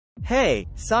Hey,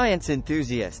 science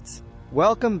enthusiasts!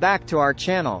 Welcome back to our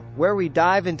channel, where we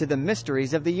dive into the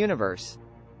mysteries of the universe.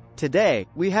 Today,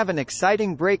 we have an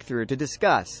exciting breakthrough to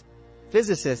discuss.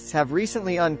 Physicists have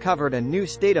recently uncovered a new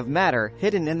state of matter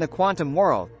hidden in the quantum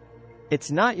world.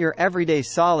 It's not your everyday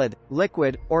solid,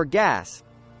 liquid, or gas.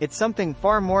 It's something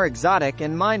far more exotic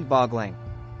and mind-boggling.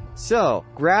 So,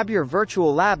 grab your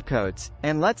virtual lab coats,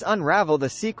 and let's unravel the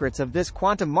secrets of this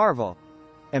quantum marvel.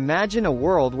 Imagine a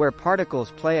world where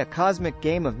particles play a cosmic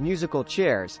game of musical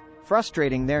chairs,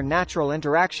 frustrating their natural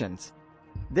interactions.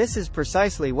 This is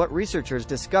precisely what researchers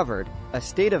discovered, a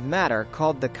state of matter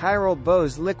called the chiral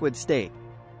Bose-Liquid state.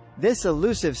 This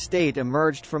elusive state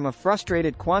emerged from a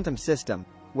frustrated quantum system,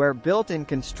 where built-in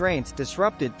constraints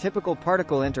disrupted typical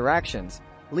particle interactions,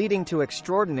 leading to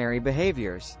extraordinary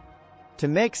behaviors. To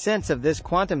make sense of this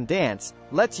quantum dance,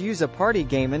 let's use a party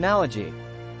game analogy.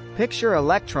 Picture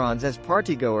electrons as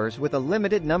partygoers with a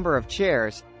limited number of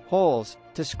chairs, holes,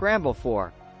 to scramble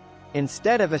for.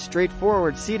 Instead of a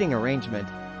straightforward seating arrangement,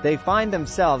 they find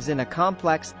themselves in a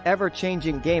complex,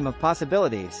 ever-changing game of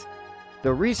possibilities.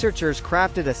 The researchers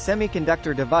crafted a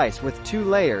semiconductor device with 2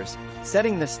 layers,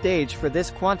 setting the stage for this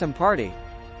quantum party.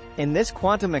 In this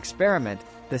quantum experiment,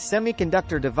 the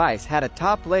semiconductor device had a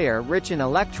top layer rich in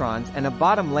electrons and a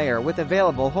bottom layer with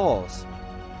available holes.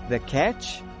 The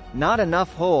catch? Not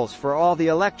enough holes for all the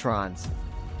electrons.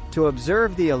 To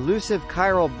observe the elusive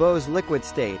chiral Bose-Liquid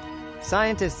state,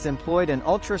 scientists employed an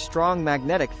ultra-strong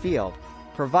magnetic field,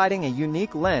 providing a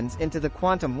unique lens into the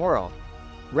quantum world.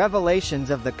 Revelations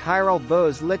of the chiral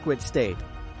Bose-Liquid state.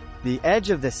 The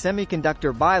edge of the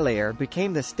semiconductor bilayer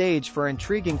became the stage for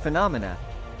intriguing phenomena.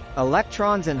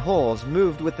 Electrons and holes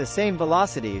moved with the same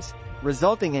velocities,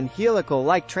 resulting in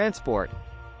helical-like transport.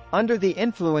 Under the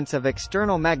influence of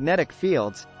external magnetic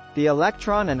fields, the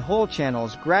electron and hole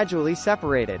channels gradually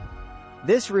separated.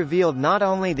 This revealed not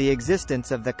only the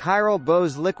existence of the chiral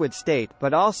Bose-Liquid state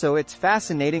but also its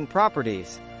fascinating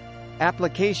properties.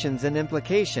 Applications and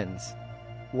implications.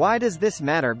 Why does this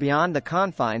matter beyond the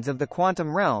confines of the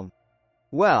quantum realm?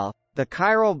 Well, the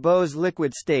chiral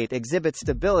Bose-Liquid state exhibits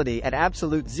stability at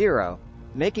absolute zero,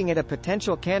 making it a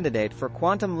potential candidate for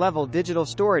quantum-level digital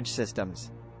storage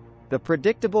systems. The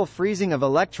predictable freezing of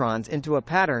electrons into a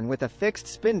pattern with a fixed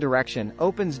spin direction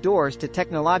opens doors to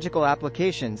technological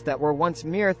applications that were once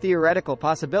mere theoretical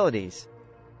possibilities.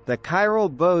 The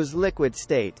chiral Bose-Liquid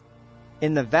state.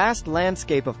 In the vast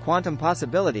landscape of quantum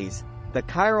possibilities, the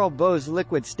chiral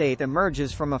Bose-Liquid state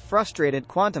emerges from a frustrated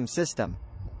quantum system.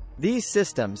 These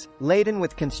systems, laden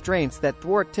with constraints that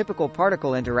thwart typical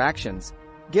particle interactions,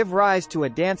 give rise to a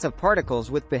dance of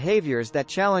particles with behaviors that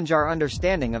challenge our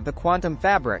understanding of the quantum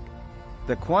fabric.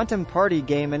 The quantum party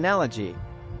game analogy.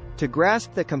 To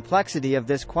grasp the complexity of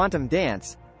this quantum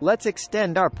dance, let's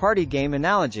extend our party game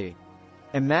analogy.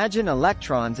 Imagine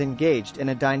electrons engaged in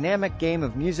a dynamic game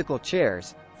of musical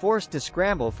chairs, forced to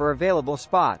scramble for available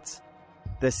spots.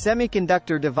 The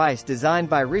semiconductor device designed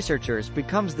by researchers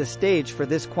becomes the stage for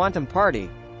this quantum party,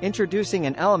 introducing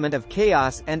an element of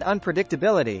chaos and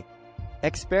unpredictability.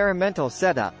 Experimental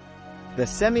setup. The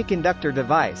semiconductor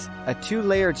device, a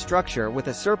 2-layered structure with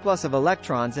a surplus of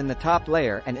electrons in the top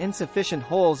layer and insufficient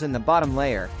holes in the bottom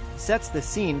layer, sets the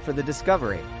scene for the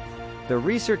discovery. The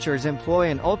researchers employ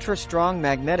an ultra-strong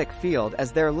magnetic field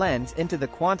as their lens into the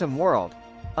quantum world,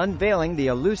 unveiling the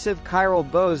elusive chiral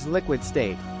Bose-Liquid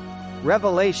state.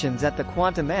 Revelations at the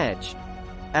quantum edge.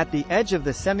 At the edge of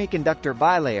the semiconductor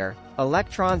bilayer,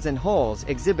 electrons and holes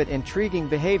exhibit intriguing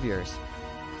behaviors.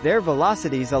 Their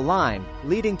velocities align,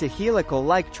 leading to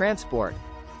helical-like transport.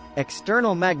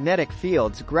 External magnetic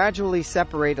fields gradually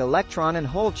separate electron and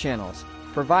hole channels,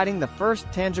 providing the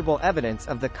first tangible evidence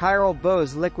of the chiral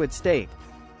Bose-Liquid state.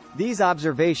 These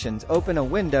observations open a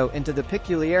window into the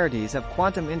peculiarities of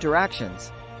quantum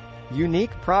interactions.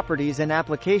 Unique properties and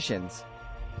applications.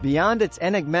 Beyond its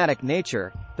enigmatic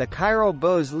nature, the chiral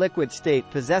Bose-Liquid state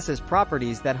possesses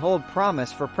properties that hold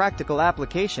promise for practical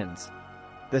applications.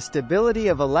 The stability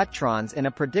of electrons in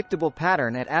a predictable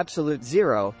pattern at absolute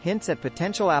zero hints at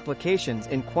potential applications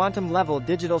in quantum-level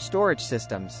digital storage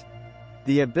systems.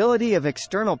 The ability of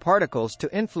external particles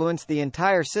to influence the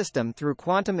entire system through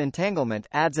quantum entanglement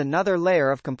adds another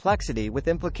layer of complexity with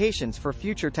implications for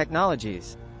future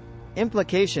technologies.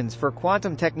 Implications for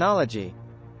quantum technology.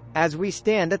 As we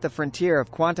stand at the frontier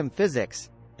of quantum physics,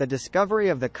 the discovery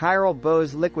of the chiral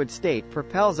Bose-Liquid state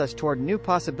propels us toward new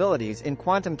possibilities in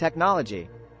quantum technology.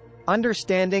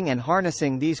 Understanding and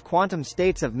harnessing these quantum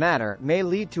states of matter may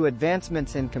lead to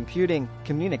advancements in computing,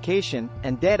 communication,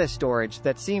 and data storage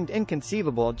that seemed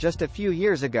inconceivable just a few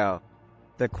years ago.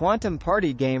 The quantum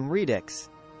party game redux.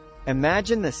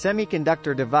 Imagine the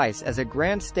semiconductor device as a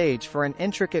grand stage for an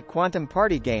intricate quantum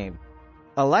party game.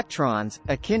 Electrons,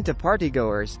 akin to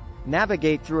partygoers,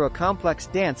 navigate through a complex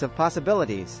dance of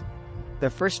possibilities.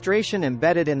 The frustration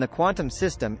embedded in the quantum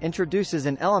system introduces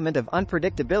an element of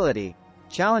unpredictability,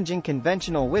 challenging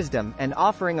conventional wisdom and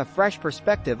offering a fresh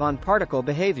perspective on particle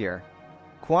behavior.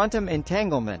 Quantum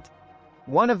entanglement.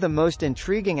 One of the most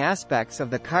intriguing aspects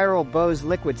of the chiral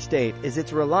Bose-Liquid state is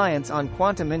its reliance on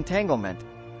quantum entanglement.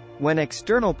 When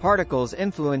external particles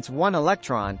influence one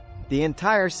electron, the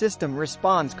entire system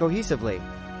responds cohesively.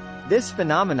 This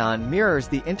phenomenon mirrors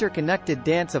the interconnected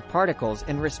dance of particles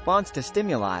in response to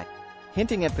stimuli,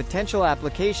 hinting at potential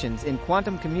applications in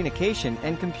quantum communication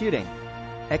and computing.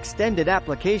 Extended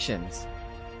applications.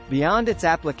 Beyond its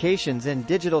applications in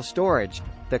digital storage,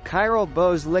 the chiral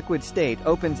Bose-Liquid state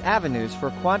opens avenues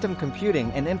for quantum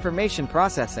computing and information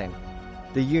processing.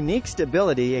 The unique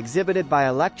stability exhibited by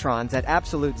electrons at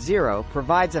absolute zero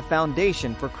provides a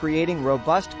foundation for creating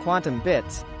robust quantum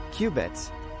bits,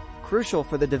 qubits, crucial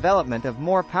for the development of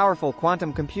more powerful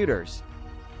quantum computers.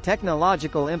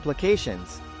 Technological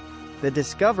implications. The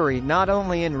discovery not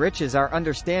only enriches our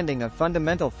understanding of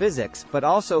fundamental physics but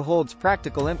also holds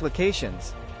practical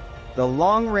implications. The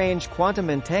long-range quantum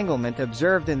entanglement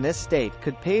observed in this state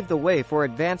could pave the way for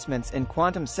advancements in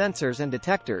quantum sensors and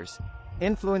detectors,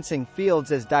 influencing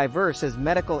fields as diverse as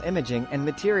medical imaging and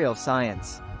material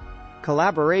science.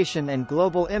 Collaboration and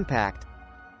global impact.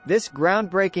 This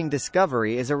groundbreaking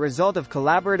discovery is a result of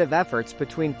collaborative efforts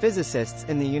between physicists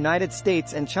in the United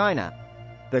States and China.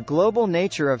 The global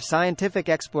nature of scientific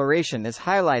exploration is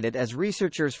highlighted as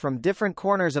researchers from different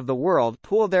corners of the world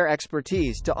pool their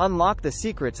expertise to unlock the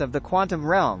secrets of the quantum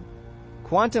realm.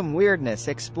 Quantum weirdness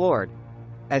explored.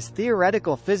 As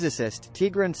theoretical physicist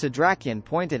Tigran Sadrakian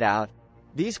pointed out,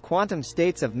 these quantum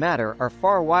states of matter are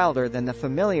far wilder than the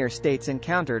familiar states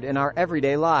encountered in our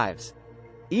everyday lives.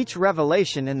 Each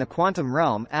revelation in the quantum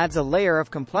realm adds a layer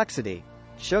of complexity,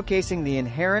 showcasing the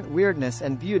inherent weirdness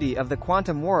and beauty of the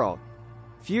quantum world.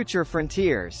 Future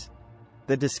frontiers.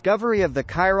 The discovery of the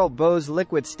chiral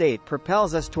Bose-Liquid state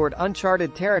propels us toward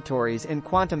uncharted territories in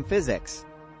quantum physics.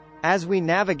 As we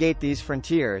navigate these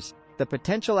frontiers, the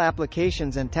potential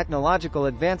applications and technological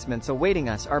advancements awaiting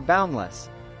us are boundless.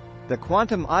 The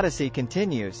quantum odyssey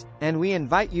continues, and we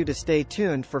invite you to stay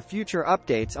tuned for future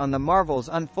updates on the marvels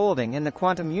unfolding in the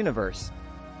quantum universe.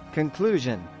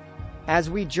 Conclusion. As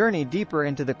we journey deeper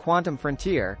into the quantum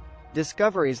frontier,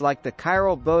 discoveries like the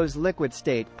chiral Bose-Liquid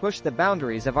state push the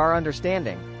boundaries of our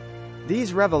understanding.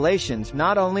 These revelations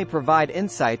not only provide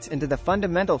insights into the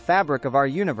fundamental fabric of our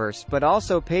universe but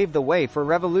also pave the way for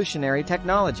revolutionary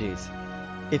technologies.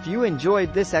 If you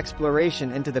enjoyed this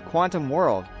exploration into the quantum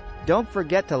world, don't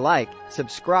forget to like,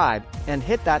 subscribe, and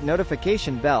hit that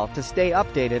notification bell to stay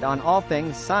updated on all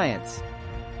things science.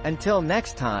 Until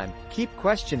next time, keep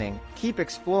questioning, keep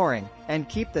exploring, and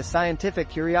keep the scientific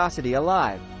curiosity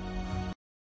alive.